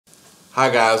Hi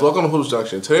guys, welcome to Hoops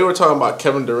Junction. Today we're talking about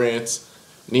Kevin Durant's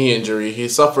knee injury. He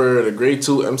suffered a grade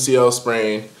 2 MCL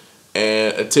sprain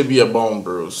and a tibia bone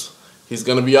bruise. He's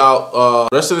going to be out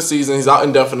the rest of the season. He's out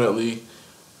indefinitely.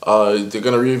 They're going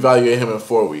to reevaluate him in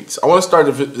 4 weeks. I want to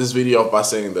start this video off by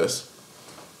saying this.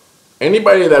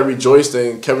 Anybody that rejoiced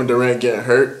in Kevin Durant getting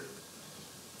hurt,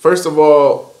 first of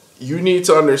all, you need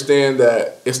to understand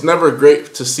that it's never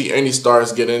great to see any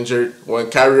stars get injured. When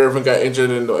Kyrie Irving got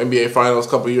injured in the NBA Finals a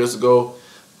couple years ago,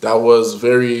 that was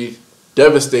very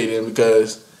devastating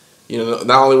because, you know,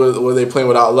 not only were they playing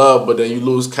without love, but then you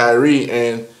lose Kyrie,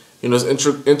 and, you know, it's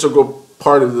an integral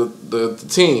part of the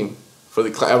team for the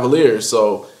Cavaliers.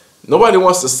 So nobody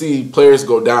wants to see players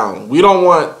go down. We don't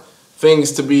want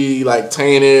things to be like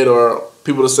tainted or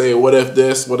people to say, what if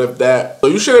this, what if that. So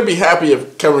you shouldn't be happy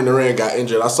if Kevin Durant got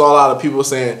injured. I saw a lot of people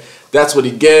saying that's what he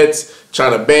gets,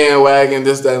 trying to bandwagon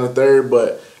this, that, and the third.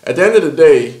 But at the end of the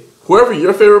day, whoever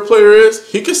your favorite player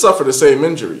is, he could suffer the same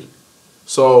injury.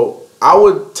 So I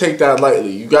would take that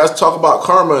lightly. You guys talk about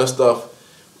karma and stuff.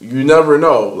 You never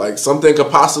know. Like, something could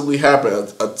possibly happen.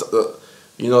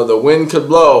 You know, the wind could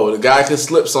blow. The guy could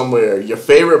slip somewhere. Your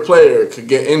favorite player could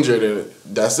get injured, and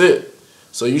that's it.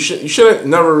 So you shouldn't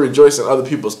never rejoice in other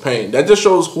people's pain. That just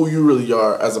shows who you really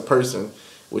are as a person,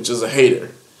 which is a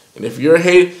hater. And if you're a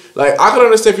hater, like, I can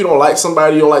understand if you don't like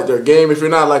somebody, you don't like their game. If you're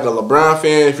not like a LeBron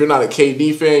fan, if you're not a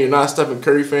KD fan, you're not a Stephen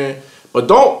Curry fan. But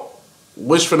don't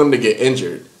wish for them to get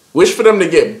injured. Wish for them to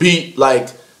get beat, like,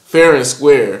 fair and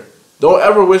square. Don't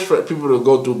ever wish for people to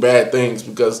go through bad things,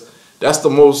 because that's the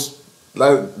most,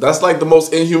 that's like the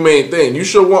most inhumane thing. You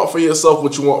should want for yourself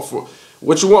what you want for.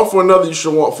 What you want for another, you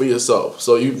should want for yourself.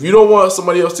 So if you don't want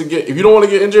somebody else to get, if you don't want to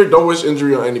get injured, don't wish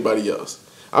injury on anybody else.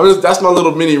 That's my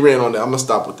little mini rant on that. I'm going to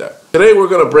stop with that. Today we're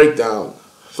going to break down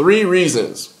 3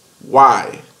 reasons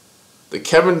why the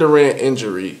Kevin Durant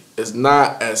injury is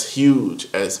not as huge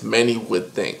as many would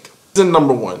think. Reason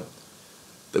number 1,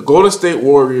 the Golden State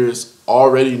Warriors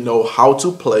already know how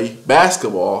to play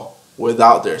basketball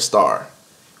without their star.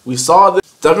 We saw this.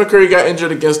 Stephen Curry got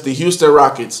injured against the Houston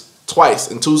Rockets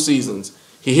twice in 2 seasons.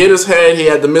 He hit his head. He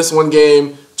had to miss 1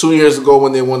 game 2 years ago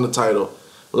when they won the title.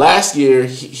 Last year,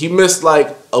 he missed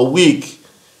like a week.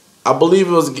 I believe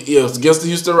it was against the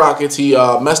Houston Rockets. He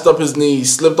messed up his knee,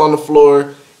 slipped on the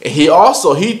floor, and he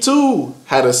too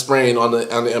had a sprain on the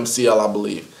MCL, I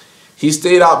believe. He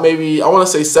stayed out maybe, I want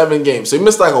to say 7 games. So he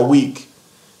missed like a week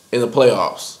in the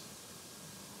playoffs.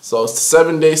 So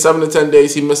 7 to 10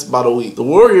 days, he missed about a week. The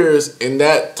Warriors, in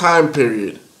that time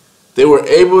period, they were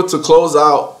able to close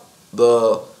out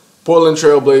the Portland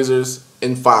Trail Blazers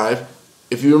in 5.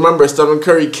 If you remember, Stephen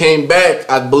Curry came back,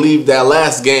 I believe, that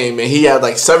last game, and he had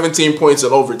like 17 points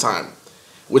in overtime,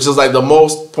 which is like the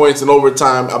most points in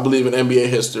overtime, I believe, in NBA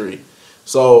history.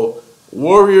 So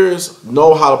Warriors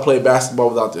know how to play basketball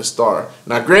without their star.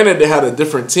 Now, granted, they had a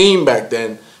different team back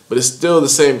then, but it's still the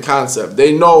same concept.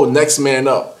 They know next man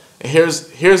up. And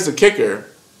here's the kicker.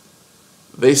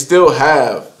 They still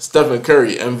have Stephen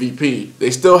Curry, MVP.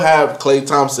 They still have Klay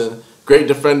Thompson, great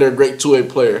defender, great two-way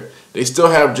player. They still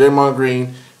have Draymond Green.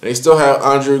 And they still have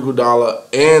Andre Iguodala.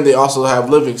 And they also have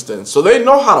Livingston. So they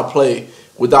know how to play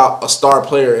without a star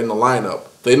player in the lineup.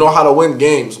 They know how to win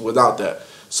games without that.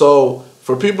 So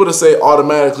for people to say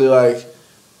automatically, like,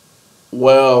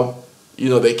 well, you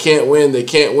know, they can't win,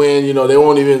 you know, they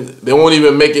won't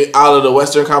even make it out of the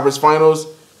Western Conference Finals,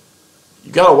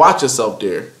 you got to watch yourself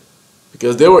there.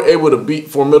 Because they were able to beat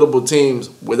formidable teams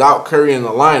without Curry in the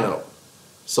lineup.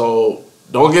 So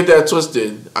don't get that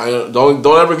twisted. Don't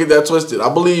ever get that twisted.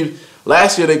 I believe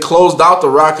last year they closed out the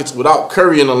Rockets without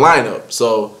Curry in the lineup.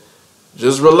 So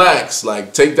just relax.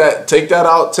 Like, take that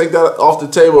out, take that off the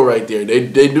table right there.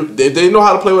 They know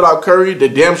how to play without Curry. They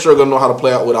damn sure gonna know how to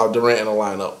play out without Durant in the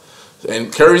lineup.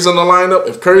 And Curry's in the lineup.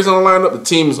 If Curry's in the lineup, the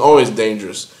team is always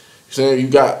dangerous. You're saying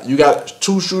you got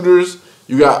 2 shooters.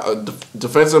 You got a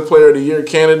Defensive Player of the Year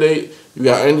candidate. You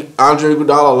got Andre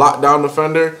Iguodala, lockdown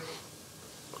defender.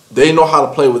 They know how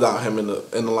to play without him in the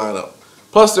lineup.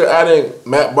 Plus, they're adding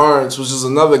Matt Barnes, which is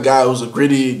another guy who's a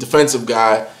gritty defensive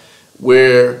guy,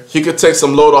 where he could take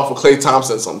some load off of Klay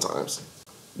Thompson sometimes.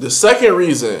 The second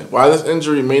reason why this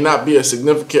injury may not be as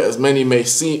significant as many may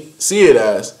see it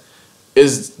as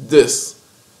is this.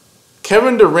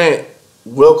 Kevin Durant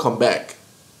will come back.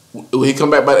 Will he come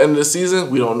back by the end of the season?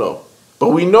 We don't know. But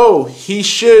we know he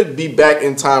should be back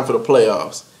in time for the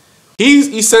playoffs. He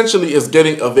essentially is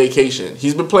getting a vacation.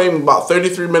 He's been playing about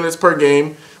 33 minutes per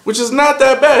game, which is not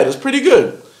that bad. It's pretty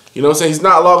good. You know what I'm saying?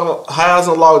 He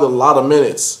hasn't logged a lot of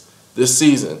minutes this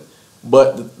season.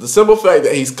 But the simple fact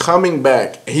that he's coming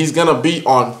back, he's going to be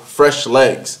on fresh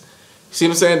legs. You see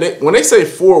what I'm saying? When they say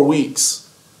 4 weeks,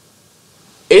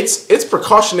 it's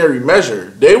precautionary measure.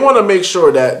 They want to make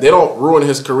sure that they don't ruin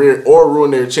his career or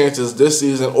ruin their chances this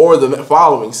season or the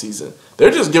following season.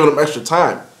 They're just giving him extra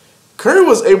time. Curry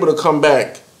was able to come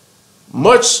back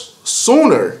much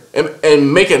sooner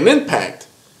and make an impact.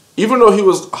 Even though he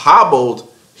was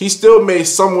hobbled, he still made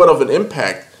somewhat of an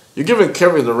impact. You're giving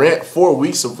Kevin Durant 4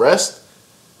 weeks of rest,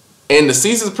 and the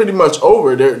season's pretty much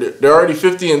over. They're already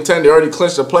 50-10. They already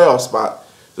clinched a playoff spot.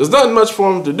 There's nothing much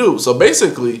for him to do. So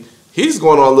basically, he's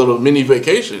going on a little mini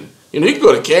vacation. You know, he could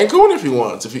go to Cancun if he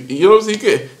wants. If he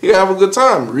could have a good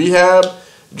time, rehab,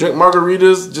 drink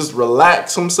margaritas, just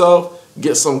relax himself,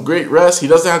 get some great rest. He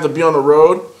doesn't have to be on the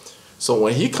road. So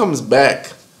when he comes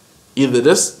back, either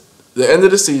the end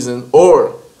of the season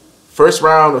or first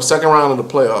round or second round of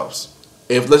the playoffs,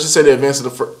 if let's just say they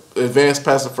advance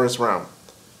past the first round,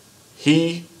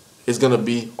 he is gonna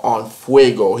be on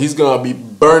fuego. He's gonna be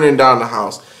burning down the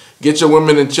house. Get your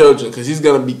women and children, because he's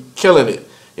gonna be killing it.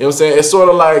 You know what I'm saying? It's sort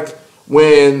of like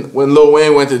when Lil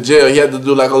Wayne went to jail. He had to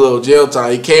do like a little jail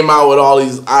time. He came out with all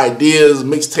these ideas,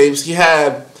 mixtapes.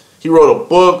 He wrote a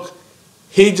book.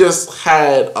 He just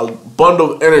had a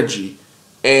bundle of energy.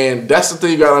 And that's the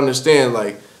thing you gotta understand.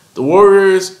 Like, the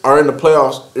Warriors are in the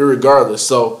playoffs irregardless,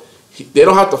 so they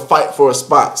don't have to fight for a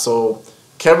spot. So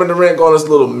Kevin Durant going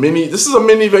this is a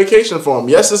mini vacation for him.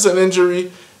 Yes, it's an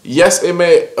injury. Yes, it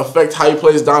may affect how he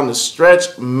plays down the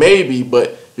stretch, maybe,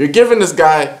 but you're giving this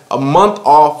guy a month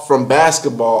off from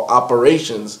basketball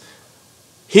operations.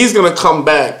 He's going to come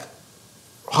back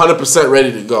 100%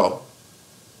 ready to go.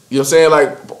 You know what I'm saying?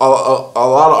 Like, a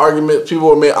lot of arguments, people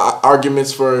will make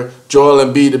arguments for Joel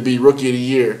Embiid to be Rookie of the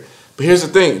Year. But here's the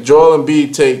thing. Joel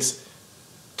Embiid takes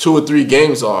 2 or 3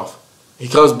 games off. He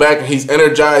comes back and he's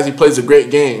energized. He plays a great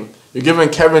game. You're giving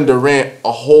Kevin Durant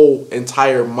a whole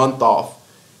entire month off.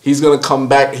 He's going to come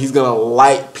back. He's going to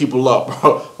light people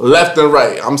up, left and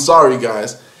right. I'm sorry,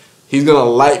 guys. He's going to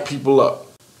light people up.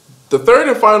 The third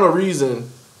and final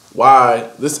reason why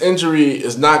this injury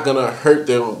is not going to hurt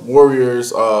the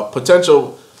Warriors'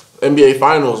 potential NBA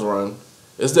Finals run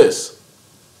is this.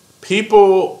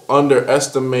 People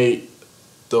underestimate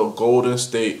the Golden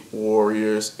State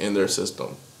Warriors in their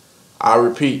system. I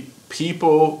repeat,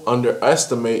 people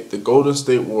underestimate the Golden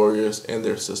State Warriors and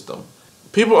their system.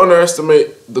 People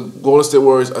underestimate the Golden State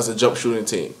Warriors as a jump shooting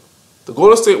team. The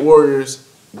Golden State Warriors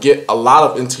get a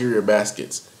lot of interior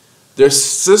baskets. Their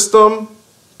system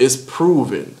is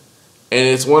proven, and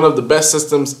it's one of the best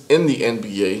systems in the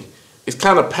NBA. It's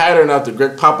kind of patterned after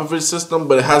Greg Popovich's system,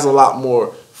 but it has a lot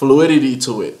more fluidity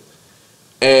to it.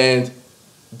 And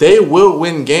they will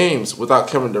win games without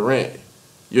Kevin Durant.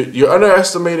 You're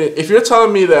underestimating. If you're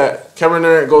telling me that Kevin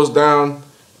Durant goes down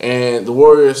and the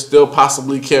Warriors still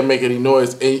possibly can't make any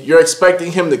noise, and you're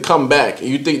expecting him to come back, and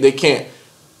you think they can't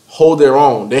hold their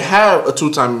own. They have a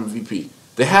 2-time MVP.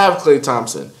 They have Klay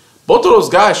Thompson. Both of those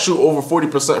guys shoot over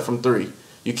 40% from 3.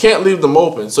 You can't leave them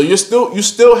open. So you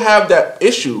still have that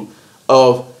issue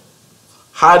of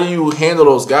how do you handle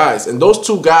those guys? And those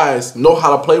 2 guys know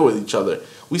how to play with each other.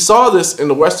 We saw this in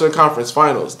the Western Conference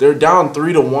Finals. They're down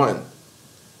 3-1,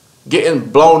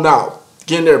 getting blown out,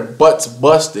 getting their butts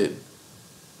busted,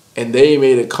 and they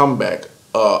made a comeback,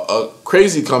 a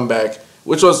crazy comeback,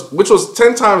 which was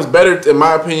 10 times better, in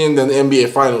my opinion, than the NBA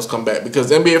Finals comeback, because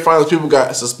the NBA Finals, people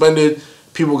got suspended,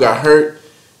 people got hurt.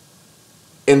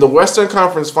 In the Western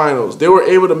Conference Finals, they were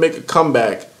able to make a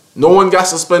comeback. No one got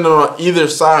suspended on either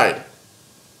side.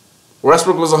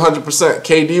 Westbrook was 100%.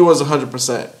 KD was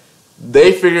 100%.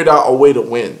 They figured out a way to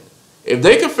win. If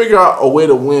they could figure out a way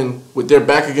to win with their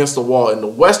back against the wall in the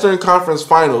Western Conference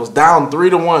Finals, down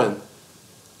 3-1,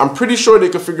 I'm pretty sure they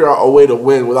could figure out a way to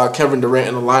win without Kevin Durant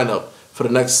in the lineup for the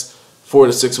next 4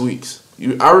 to 6 weeks.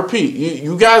 I repeat,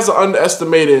 you guys are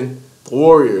underestimating the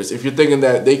Warriors if you're thinking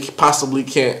that they possibly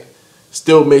can't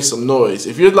still make some noise.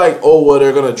 If you're like, oh, well,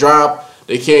 they're going to drop,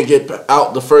 they can't get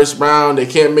out the first round, they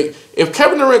can't make... If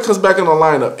Kevin Durant comes back in the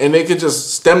lineup and they could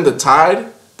just stem the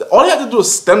tide, all they have to do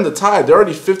is stem the tide. They're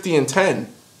already 50-10.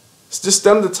 Just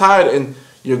stem the tide and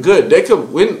you're good. They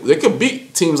could win. They could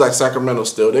beat teams like Sacramento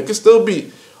still. They could still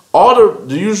beat all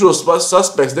the usual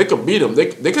suspects. They could beat them.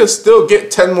 They could still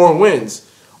get 10 more wins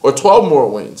or 12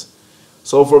 more wins.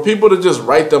 So for people to just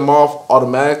write them off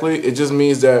automatically, it just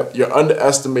means that you're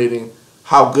underestimating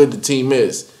how good the team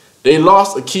is. They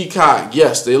lost a key guy.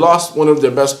 Yes, they lost one of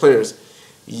their best players.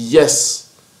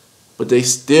 Yes, but they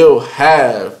still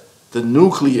have the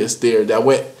nucleus there that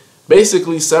went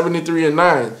basically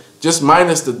 73-9, just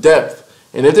minus the depth.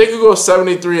 And if they could go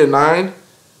 73-9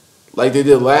 like they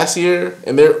did last year,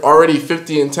 and they're already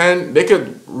 50-10, they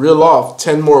could reel off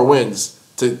 10 more wins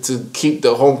to keep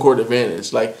the home court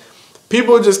advantage. Like,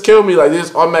 People just kill me. Like, they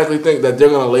just automatically think that they're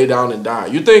going to lay down and die.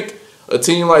 You think a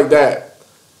team like that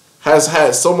has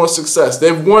had so much success?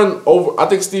 They've won over, I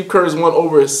think Steve Kerr has won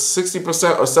over 60%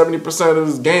 or 70% of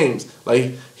his games.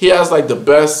 Like, he has like the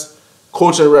best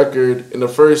coaching record in the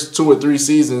first 2 or 3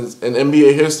 seasons in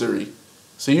NBA history.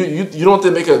 So you don't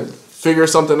think they could figure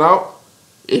something out?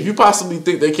 If you possibly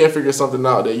think they can't figure something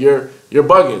out, then you're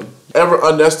bugging. Ever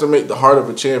underestimate the heart of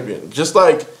a champion? Just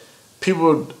like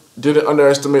people didn't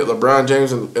underestimate LeBron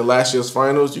James in last year's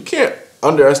finals, you can't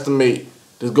underestimate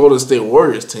this Golden State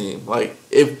Warriors team. Like,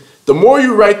 if the more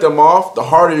you write them off, the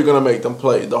harder you're gonna make them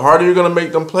play. The harder you're gonna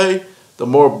make them play, the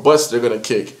more butts they're gonna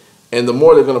kick, and the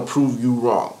more they're gonna prove you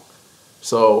wrong.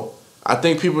 So I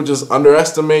think people just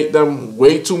underestimate them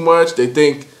way too much. They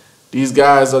think these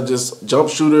guys are just jump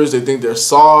shooters. They think they're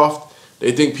soft.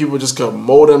 They think people just can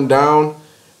mow them down.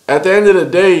 At the end of the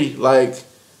day, like,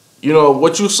 you know,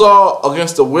 what you saw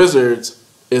against the Wizards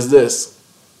is this.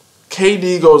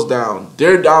 KD goes down.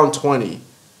 They're down 20.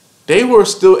 They were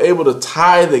still able to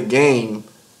tie the game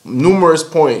numerous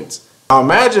points. Now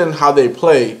imagine how they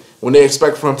play when they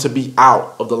expect for him to be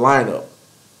out of the lineup.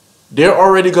 They're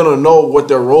already going to know what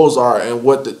their roles are and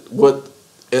what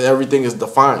everything is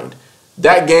defined.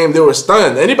 That game, they were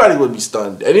stunned. Anybody would be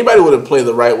stunned. Anybody wouldn't play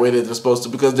the right way that they're supposed to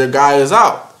because their guy is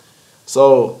out.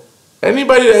 So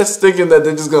anybody that's thinking that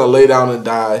they're just going to lay down and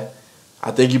die,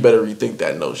 I think you better rethink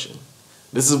that notion.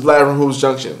 This is Vlad from Hoops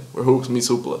Junction, where hoops meets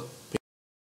hoopla.